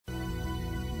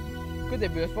Good day,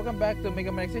 viewers. Welcome back to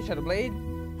Megaman Shadow Blade.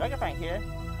 Dragon Frank here.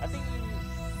 I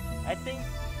think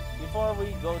before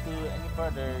we go to any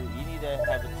further, you need to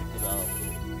have a chip developed.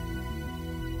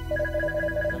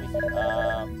 Let me see.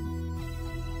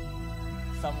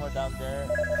 Somewhere down there.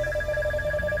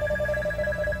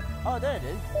 Oh, there it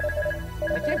is.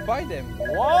 I can't buy them.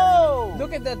 Whoa!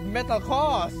 Look at that metal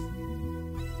cost.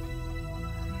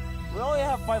 We only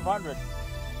have 500.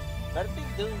 But I think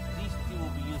these two will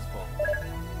be useful.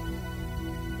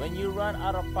 When you run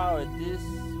out of power, this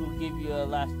will give you a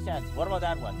last chance. What about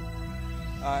that one?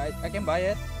 I can buy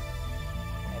it.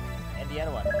 And the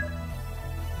other one.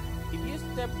 If you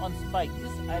step on spike,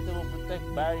 this item will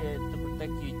protect barrier to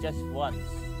protect you just once.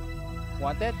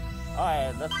 Want it?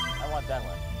 Alright, I want that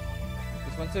one.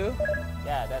 This one too?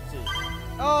 Yeah, that too.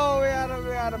 Oh, we're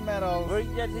out of metal. We're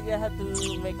just gonna have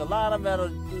to make a lot of metal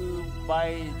to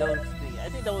buy those things. I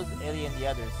think that was Alien the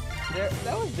others.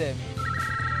 That was them.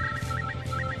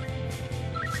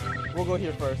 We'll go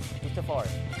here first. Mr.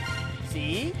 Forest.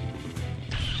 See?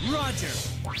 Roger.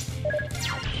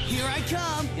 Here I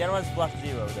come. The other one's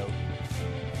 +0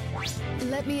 though.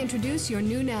 Let me introduce your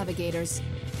new navigators.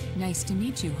 Nice to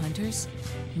meet you, hunters.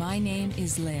 My name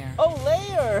is Lair. Oh,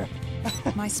 Lair!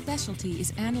 My specialty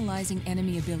is analyzing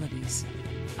enemy abilities.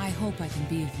 I hope I can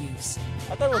be of use.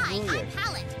 I thought it was Hi, Julia. I'm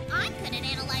Pallet. I'm good at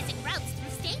analyzing routes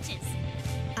through stages.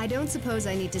 I don't suppose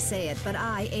I need to say it, but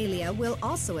I, Alia, will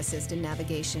also assist in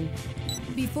navigation.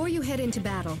 Before you head into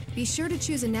battle, be sure to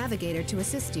choose a navigator to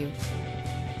assist you.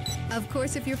 Of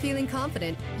course, if you're feeling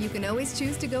confident, you can always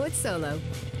choose to go it solo.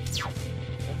 Let's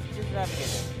choose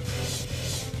navigator.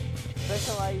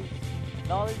 Specialized,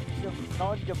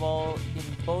 knowledgeable in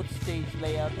both stage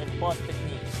layout and boss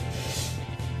techniques.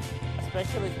 A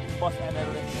specialist in boss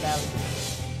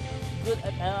analysis. Good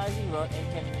at analyzing road and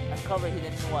can uncover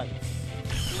hidden ones.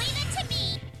 Leave it to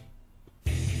me.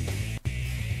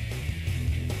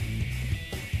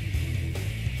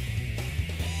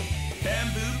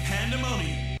 Bamboo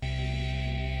pandemonium.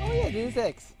 Oh yeah, this is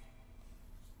X.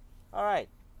 Alright.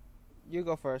 You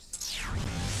go first.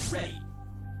 Ready.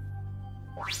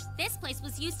 This place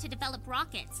was used to develop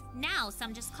rockets. Now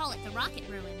some just call it the Rocket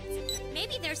Ruins.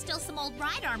 Maybe there's still some old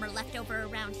ride armor left over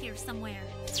around here somewhere.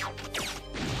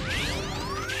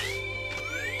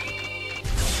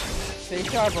 Stay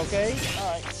sharp, okay?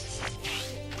 Alright.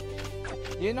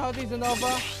 Do you know how to use a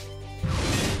Nova?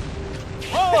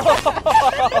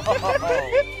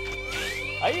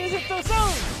 I use it too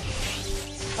soon!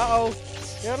 Uh-oh.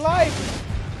 You're alive!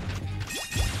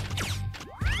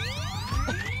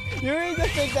 You really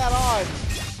just take that on.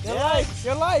 Your Yeah. life!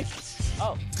 Your life!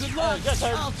 Oh, Good luck. just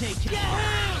heard. I'll take it.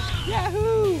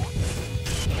 Yahoo!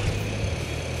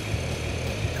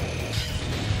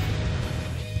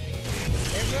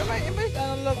 Am I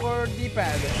analog or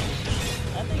D-pad? I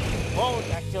think both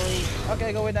actually.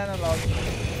 Okay, go with analog.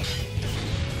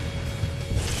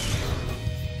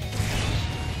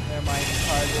 Never mind, it's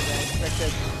harder than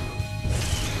expected.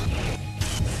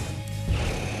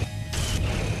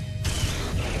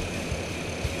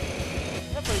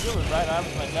 I'm pretty good with right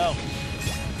arms myself.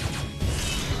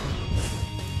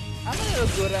 I'm a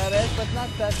little good at it, but not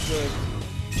that good.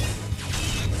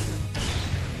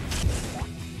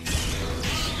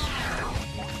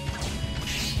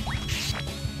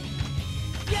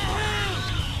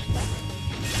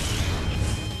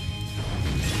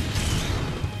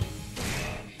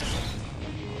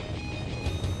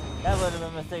 That would have been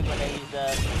a mistake when I used the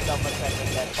self-attack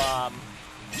and that bomb.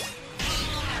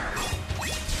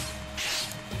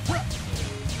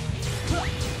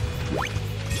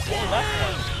 Oh, that's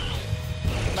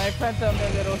one. My phantom a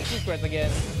little secret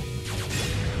again.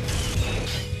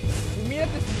 We meet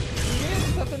this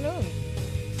afternoon.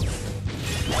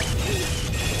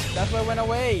 That's why I went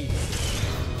away.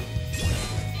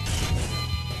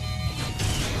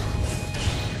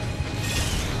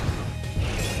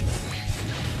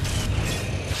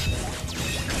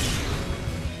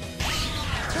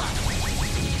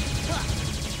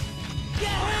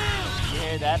 You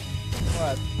hear that?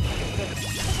 What?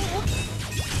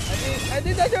 I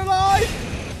did that your life!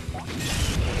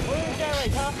 What are you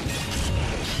generate, huh?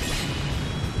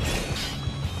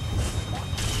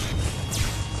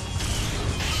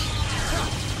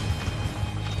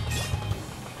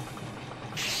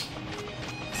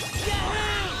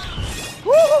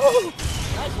 Woo!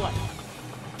 Nice one.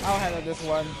 I'll handle this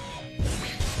one.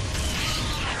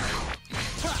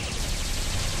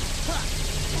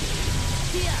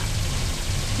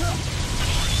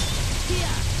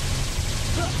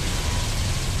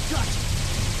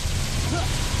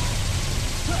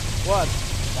 What?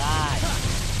 Nice.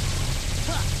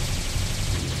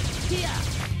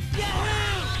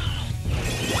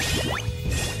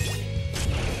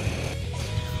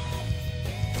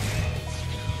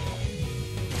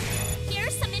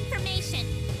 Here's some information.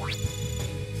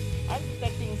 I'm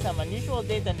detecting some unusual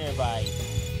data nearby.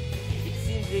 It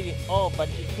seems really old, but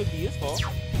it could be useful.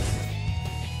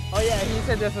 Oh yeah, he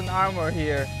said there's an armor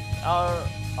here.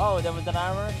 Oh, there was an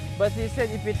armor? But he said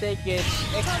if you take it,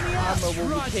 extra armor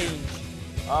will be changed.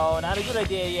 Oh, not a good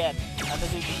idea yet.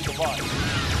 Unless we beat the boss.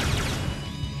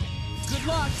 Good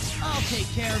luck. I'll take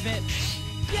care of it.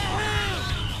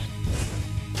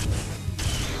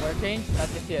 Will it change? Not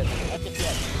just yet. Not just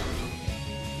yet.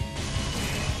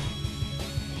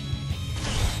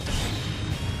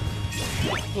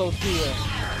 It's close here.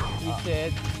 He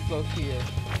said close here.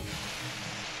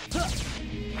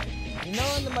 You know,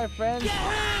 one of my friends,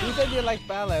 he said you like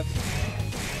pallets.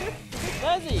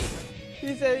 Does he?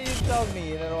 He said he told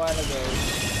me a while ago.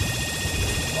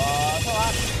 So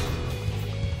hot.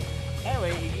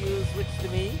 Anyway, if you switch to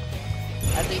me,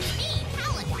 I think It's me,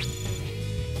 Paladin.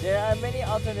 there are many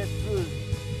alternate routes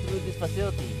through this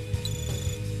facility.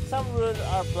 Some routes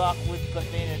are blocked with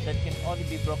containers that can only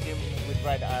be broken with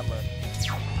right armor.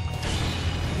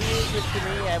 If you switch to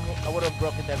me, I would have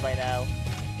broken them by now.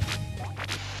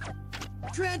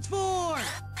 Transform!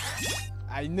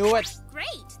 I knew it.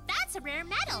 Great, that's a rare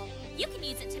metal. You can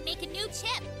use it to make a new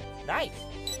chip. Nice!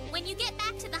 When you get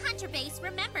back to the hunter base,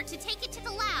 remember to take it to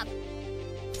the lab.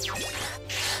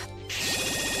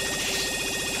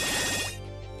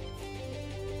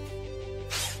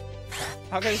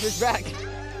 How can I switch back?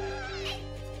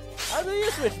 How do you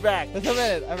switch back? Just a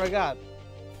minute, I forgot.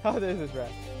 How do I switch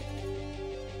back?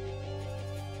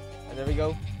 And there we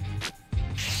go.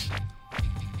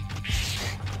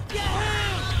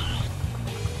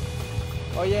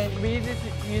 Oh yeah, we need to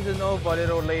use a no body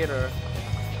roll later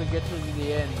to get to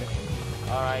the end.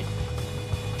 Alright.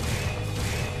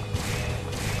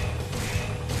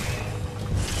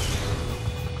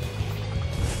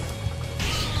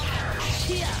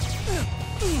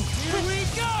 Here we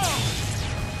go!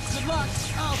 Good luck.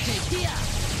 I'll take Kia.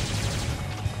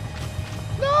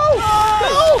 No!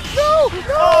 No! No!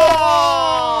 No!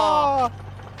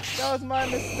 That was my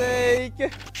mistake.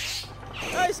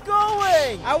 Nice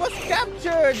going! I was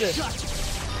captured.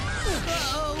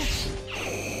 Uh-oh.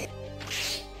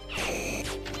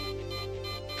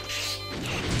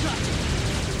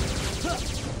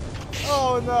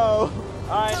 Oh no!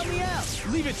 Alright. Help me out.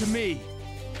 Leave it to me.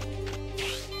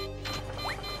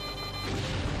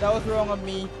 That was wrong of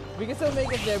me. We can still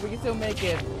make it there. We can still make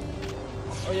it.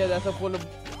 Oh yeah, that's a full of.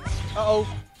 Uh-oh.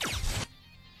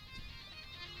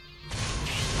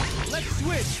 Let's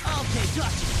switch. I'll take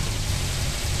Dutch.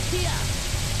 Kia.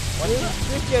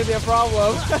 This can be a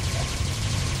problem.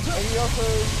 And you also,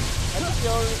 I think you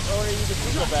already used the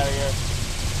single barrier.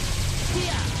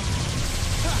 Kia.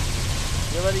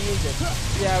 You already used it.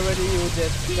 Yeah, I already used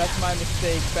it. That's my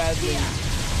mistake, badly.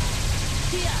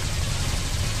 Kia.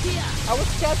 Kia. I was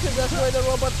captured. That's where the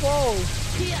robot falls.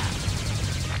 Kia.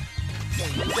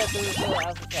 You got to do it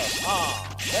as yourself.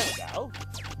 Ah, there we go.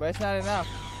 But it's not enough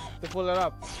to pull it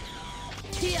up.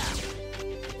 Kia.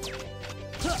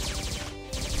 Dutch.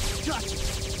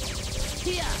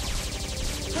 Kia.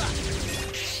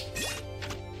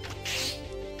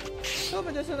 No,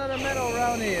 but there's another metal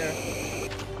around here.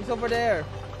 It's over there.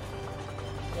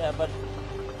 Yeah, but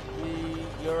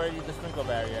you already used the sprinkle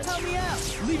barrier. Help me out.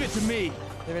 Leave it to me.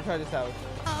 Let me try this out.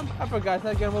 I forgot. It's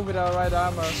not gonna move without right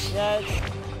armor. Yeah,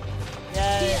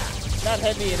 not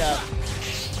heavy enough.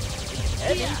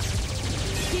 Heavy?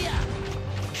 Kia.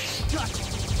 Dutch.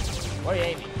 Where are you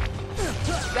aiming?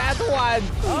 That one!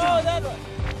 Oh, that one!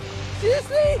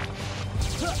 Seriously?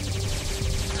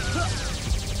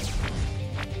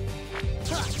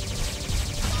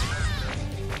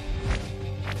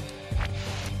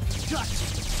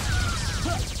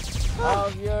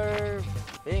 Oh, you're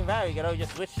being married, you know,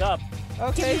 just switch up.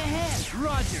 Okay.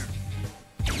 Roger.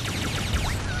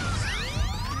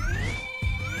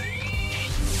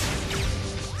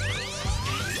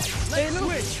 Let's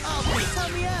switch.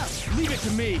 Help me out. Leave it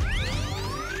to me.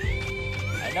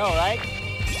 I know, right?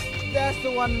 That's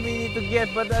the one we need to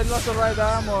get, but I lost the right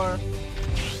armor.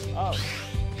 Oh.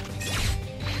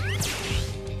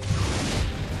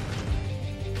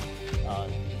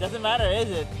 It doesn't matter, is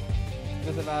it?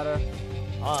 Doesn't matter.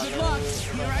 Oh, Good luck.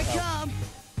 Here I come.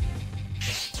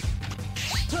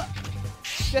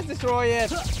 Just destroy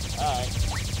it. Alright.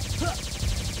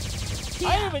 I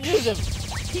didn't even use him.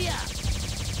 Kia.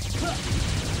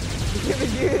 You can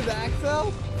use the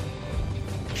axle.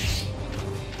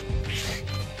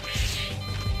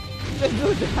 Just do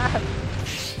that.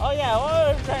 Oh yeah, why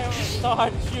are you trying so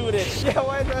hard to shoot it? Yeah,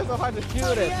 why is it so hard to shoot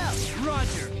Help me it? out.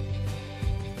 Roger.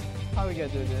 How we gonna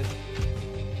do this?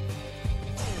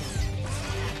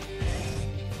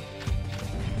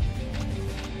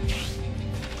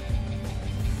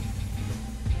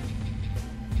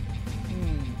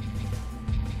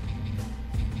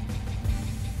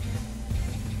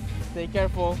 Stay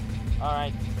careful.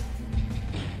 Alright.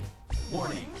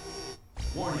 Warning.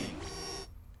 Warning.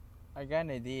 I got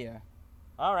an idea.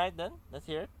 Alright then. Let's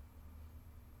hear it.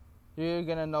 You're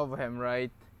gonna know him, right?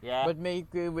 Yeah. But wait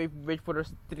for the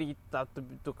street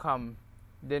to come.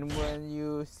 Then when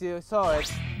you saw it,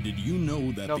 Did you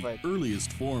know that No, the but-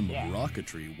 earliest form of Yeah.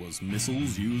 rocketry was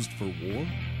missiles used for war?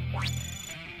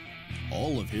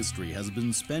 All of history has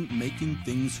been spent making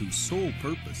things whose sole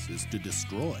purpose is to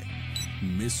destroy.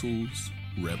 Missiles,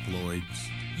 Reploids.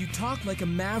 You talk like a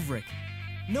maverick.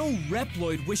 No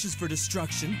Reploid wishes for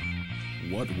destruction.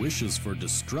 What wishes for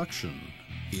destruction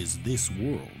is this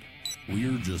world.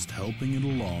 We're just helping it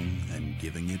along and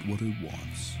giving it what it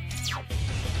wants.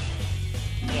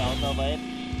 Yeah, I'll know about it.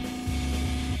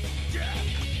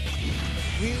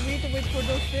 we need to wait for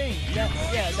those things. That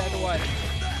one.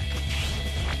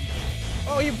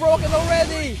 Oh, he broke it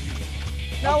already!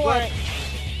 Now what? Great.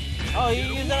 Oh, he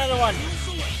used another one.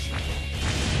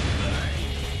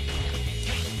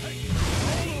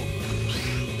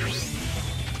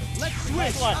 Let's switch.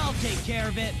 Nice one. I'll take care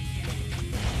of it.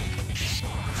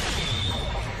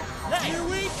 Nice. Here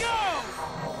we go.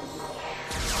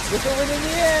 We can win in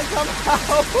the end somehow!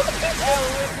 Yeah, we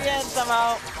win the end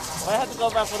somehow. But I have to go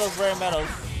back for those rare medals.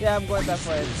 Yeah, I'm going that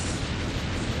way.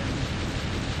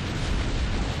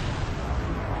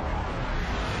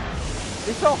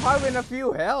 It's so hard with a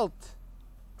few health.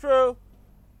 True.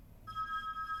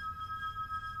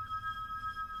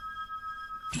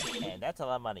 And that's a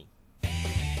lot of money.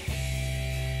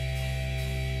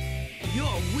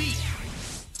 You're weak.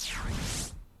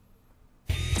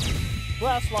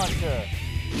 Blast launcher.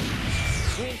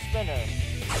 Green spinner.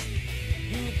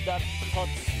 U.Totsu.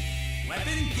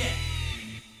 Weapon get.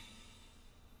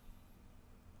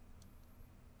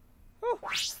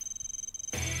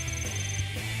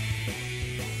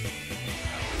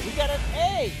 We got an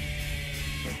A.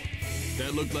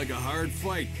 That looked like a hard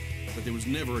fight, but there was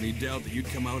never any doubt that you'd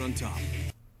come out on top.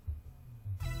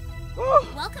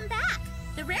 Welcome back!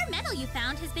 The rare metal you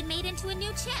found has been made into a new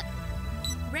chip.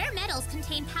 Rare metals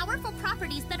contain powerful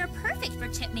properties that are perfect for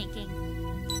chip making.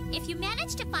 If you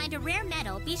manage to find a rare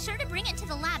metal, be sure to bring it to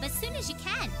the lab as soon as you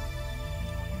can.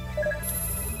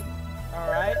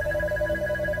 Alright.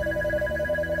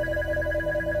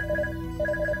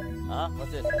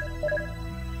 What's this?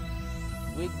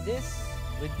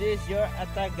 With this, your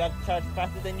attack got charged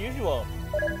faster than usual.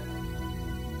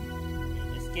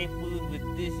 Escape move.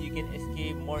 With this, you can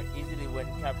escape more easily when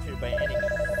captured by enemies.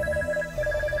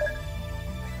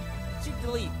 Cheat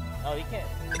delete. Oh, you can't.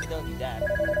 You don't need that.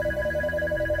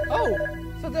 Oh,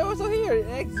 so they're also here,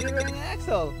 X0 and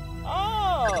Axel.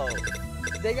 Oh!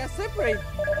 They got separate.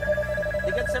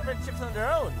 They got separate chips on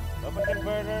their own. Weapon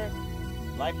converter,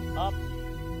 life up.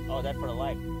 Oh, that's for the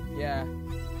life. Yeah.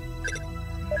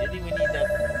 Do you think we need that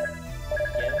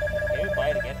again? Can we buy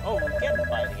it again? Oh, we can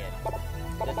buy it again.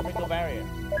 That's a sprinkle barrier.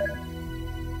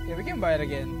 Yeah, we can buy it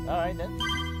again. Alright then.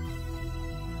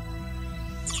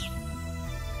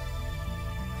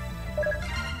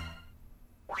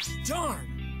 Darn!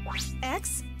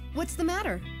 X, what's the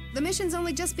matter? The mission's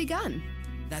only just begun.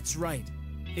 That's right.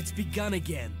 It's begun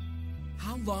again.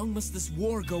 How long must this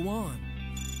war go on?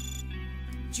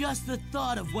 Just the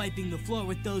thought of wiping the floor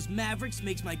with those mavericks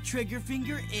makes my trigger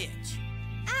finger itch.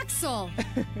 Axel!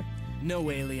 No,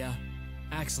 Aelia.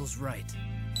 Axel's right.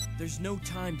 There's no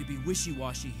time to be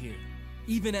wishy-washy here.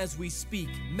 Even as we speak,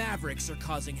 mavericks are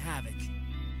causing havoc.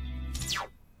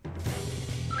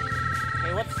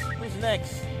 Okay, who's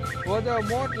next? Well, there are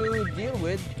more to deal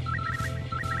with.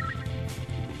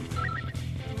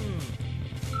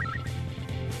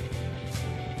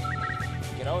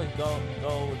 You can always go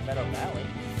with Meadow Valley.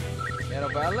 Meadow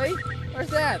Valley? Where's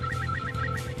that?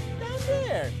 Down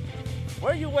there!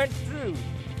 Where you went through.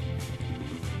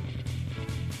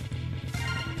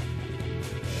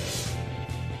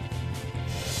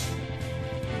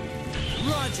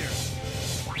 Roger.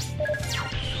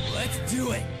 Let's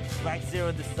do it. Black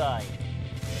Zero this side.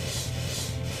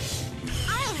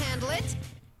 I'll handle it!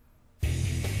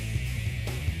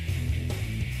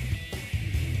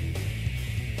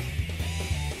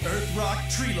 Earth Rock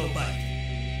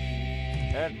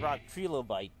Trilobite. Earth Rock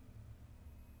Trilobite.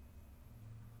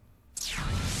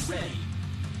 Ready.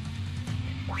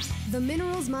 The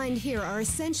minerals mined here are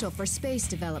essential for space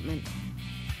development.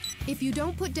 If you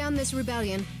don't put down this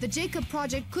rebellion, the Jacob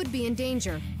Project could be in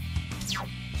danger.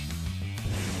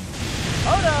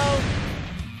 Oh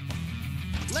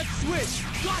Switch!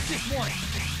 Got this one!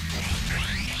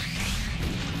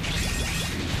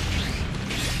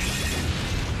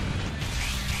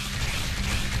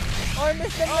 Oh, I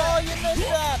missed it! Oh, you missed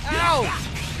that! Ow!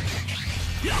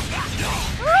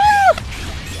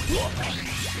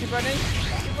 Keep running.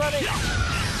 Keep running!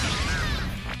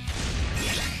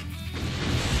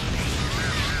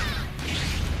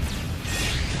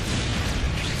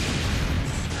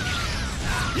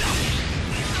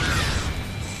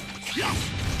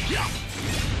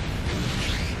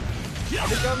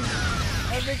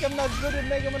 I become not good at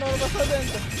Megaman all of a sudden.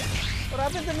 What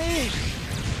happened to me?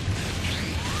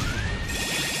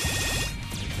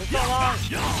 It's so long!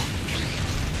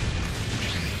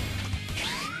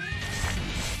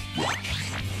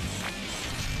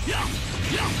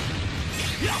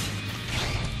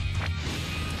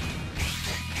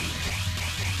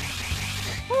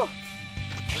 Whew.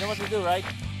 You know what to do, right?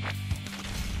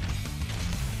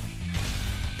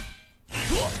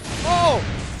 Oh!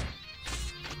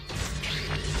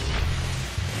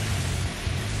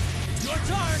 Your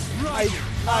turn!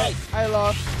 Right! I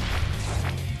lost.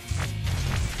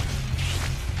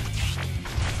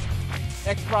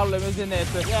 X problem, isn't it?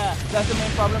 Yeah. That's the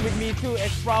main problem with me too.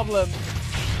 X problem.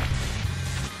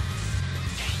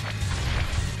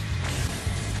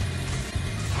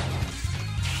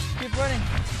 Keep running.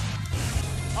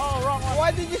 Oh, wrong one!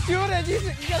 Why did you shoot it? You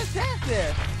got a chance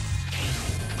there.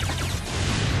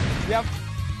 Yep.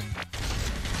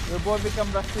 Your boy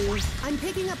become rusty. I'm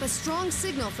picking up a strong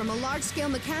signal from a large-scale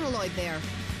mechanoloid there.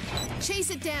 Chase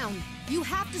it down. You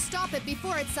have to stop it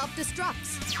before it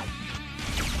self-destructs.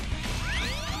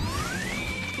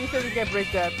 He said you can't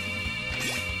break that.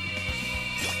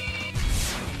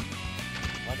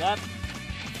 Like that?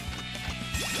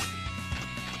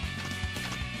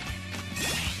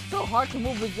 So hard to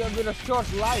move with a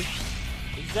short life.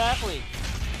 Exactly.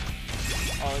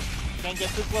 Oh, you can't get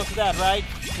too close to that, right?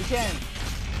 You can't.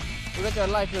 Look at your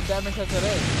life, your damage as it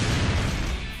is.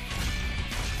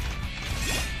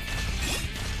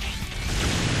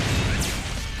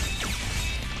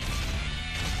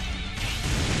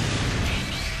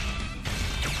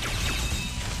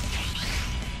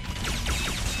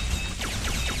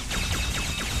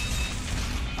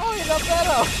 Oh, you got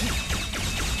better!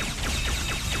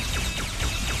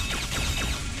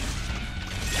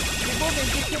 Keep moving,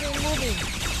 keep moving.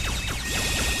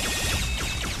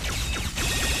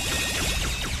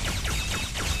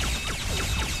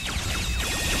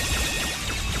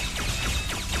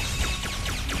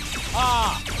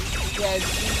 Ah! Yeah,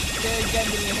 they again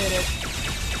didn't hit it.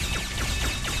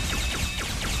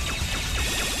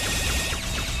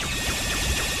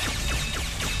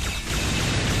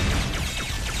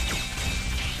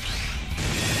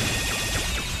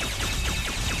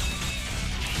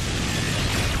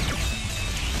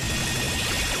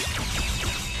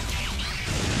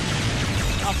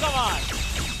 Oh, come on!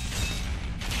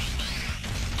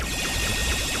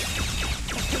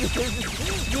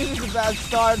 This is a bad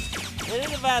start. It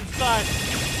is a bad start.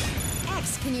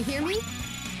 X, can you hear me?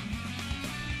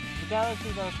 The galaxy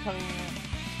that was coming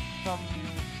from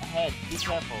ahead. Be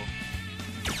careful.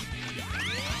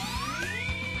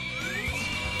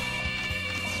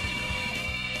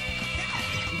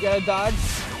 You gotta dodge.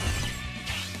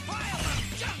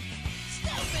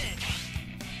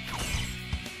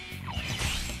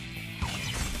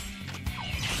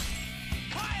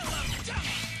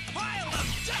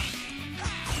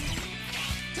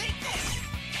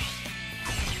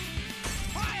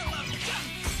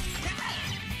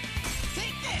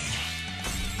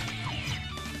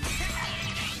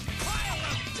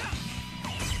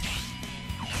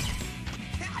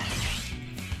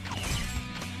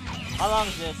 How long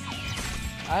is this?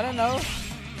 I don't know.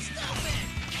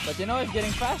 But you know it's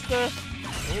getting faster.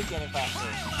 It is getting faster.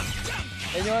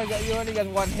 And you only got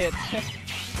one hit.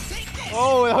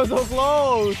 Oh, that was so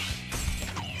close.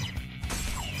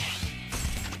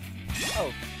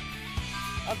 Oh,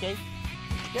 Okay.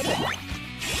 get it.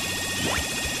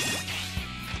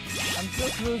 I'm still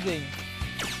snoozing.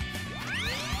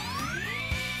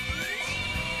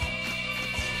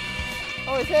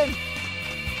 Oh, it's him.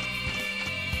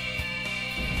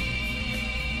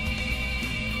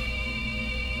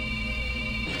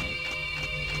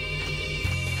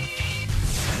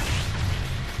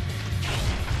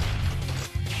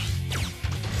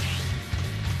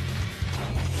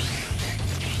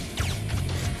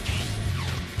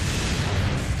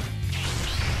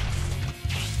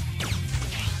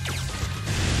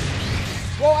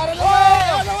 Whoa, out of the way!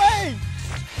 Out of the way!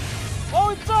 Oh,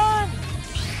 it's on!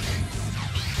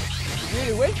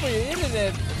 Really, wait for you, isn't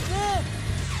it? Yeah.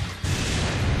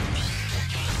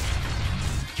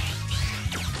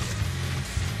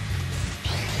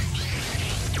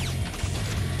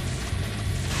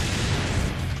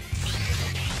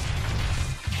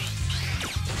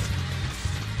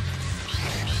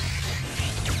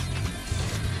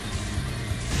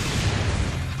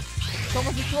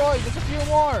 Someone's destroyed. There's a few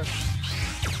more.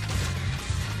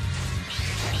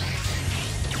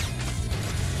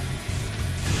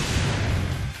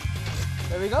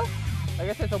 There we go. Like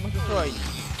I said, someone's destroyed.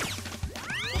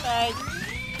 Nice.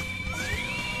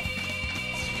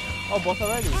 Oh, boss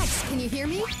already. X, can you hear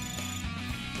me?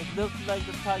 It looks like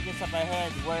the target's up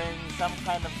ahead wearing some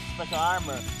kind of special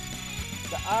armor.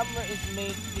 The armor is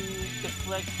made to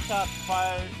deflect shots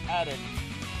fired at it,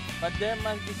 but there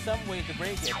must be some way to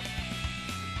break it.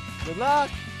 Good luck.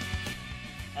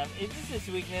 Is this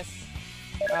his weakness?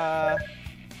 I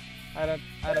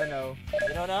don't know.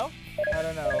 You don't know? I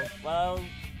don't know. Well,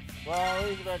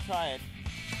 you better try it.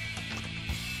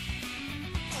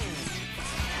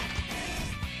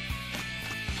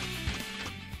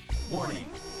 Warning.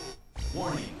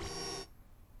 Warning.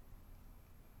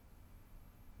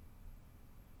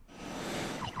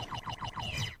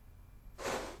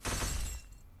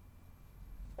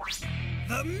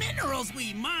 The minerals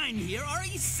we mine here are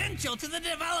essential to the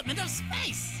development of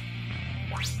space.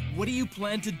 What do you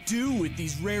plan to do with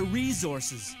these rare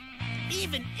resources?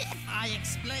 Even if I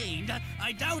explained,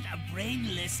 I doubt a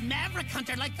brainless maverick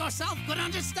hunter like yourself could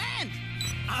understand.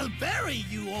 I'll bury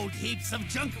you old heaps of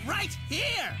junk right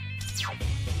here. Shoot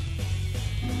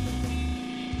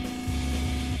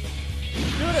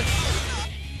it.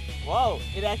 Whoa,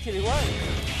 it actually worked.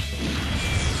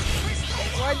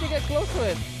 Why'd you get close to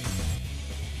it?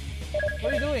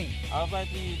 What are you doing? I was trying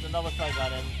to use the Nova Strike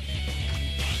on him.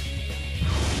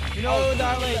 You know, Oh,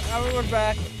 that we're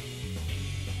back.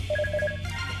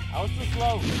 I was too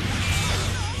slow.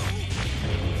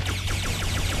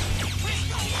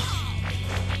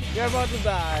 You're about to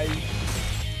die.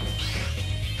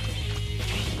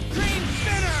 Green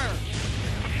spinner!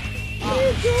 What are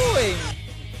you doing?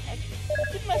 I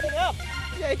keep messing up.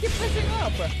 Yeah, I keep pressing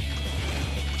up.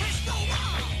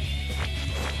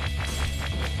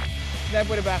 Then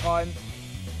put it back on.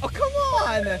 Oh, come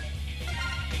on!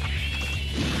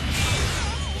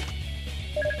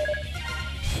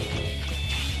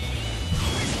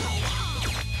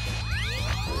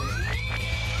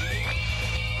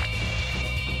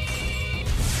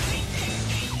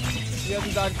 You have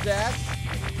to dodge that.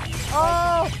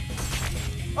 Oh!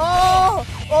 Oh!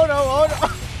 Oh no! Oh no!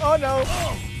 Oh no!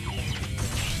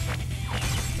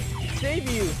 Save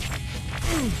you!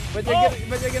 But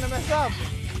you're gonna mess up.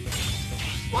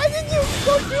 Why did you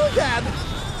go through that?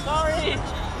 Sorry!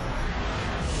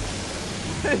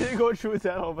 Why did you go through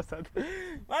that all of a sudden?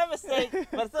 My mistake,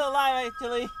 but still alive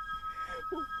actually.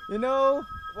 You know,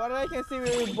 what I can see,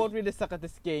 we both really suck at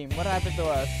this game. What happened to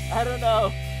us? I don't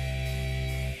know.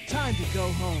 Time to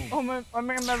go home. Oh my, I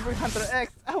remember Hunter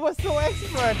X. I was so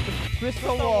expert.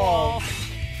 Crystal Wall.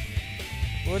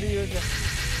 What do you do?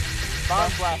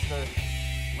 Bomb blaster.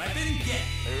 Weapon get.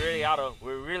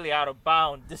 We're really out of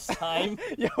bound this time.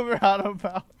 Yeah, we're out of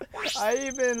bounds. I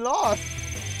even lost.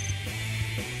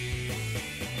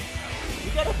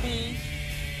 You gotta be.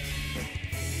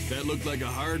 That looked like a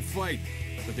hard fight,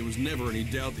 but there was never any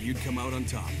doubt that you'd come out on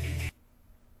top.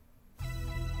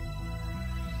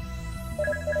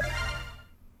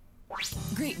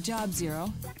 Great job,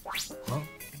 Zero. Huh?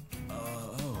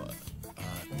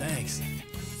 Thanks.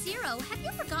 Zero, have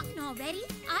you forgotten already?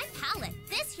 I'm Pallet.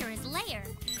 This here is Lair.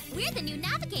 We're the new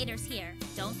navigators here.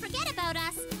 Don't forget about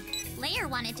us. Lair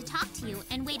wanted to talk to you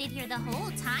and waited here the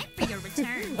whole time for your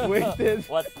return. Waited.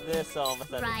 What's this all of a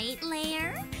sudden? Right,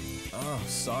 Lair? Oh,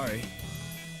 sorry.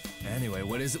 Anyway,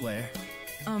 what is it, Lair?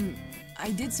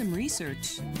 I did some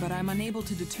research, but I'm unable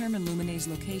to determine Lumine's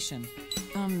location.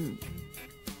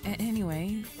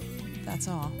 Anyway, that's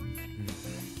all.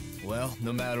 Well,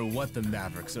 no matter what the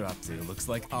Mavericks are up to, looks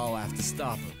like I'll have to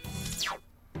stop them.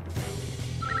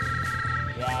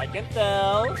 Yeah, I can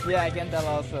tell. Yeah, I can tell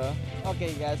also.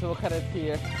 Okay guys, we'll cut it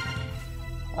here.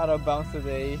 Out of bounds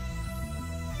today.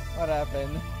 What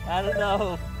happened? I don't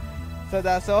know. So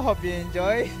that's all. Hope you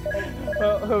enjoy.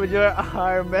 Hope you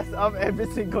are messed up every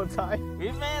single time.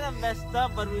 We may have messed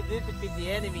up, but we did defeat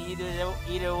the enemy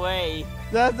either way.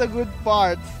 That's the good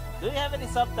part. Do you have any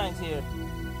subtitles here?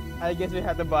 I guess we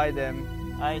had to buy them.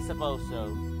 I suppose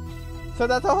so. So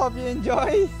that's all. Hope you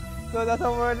enjoy. So that's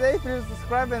all for today. Please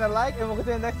subscribe and a like, and we'll get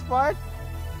to the next part.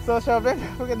 So, shall we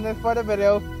forget the next part of the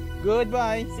video.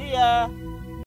 Goodbye. See ya!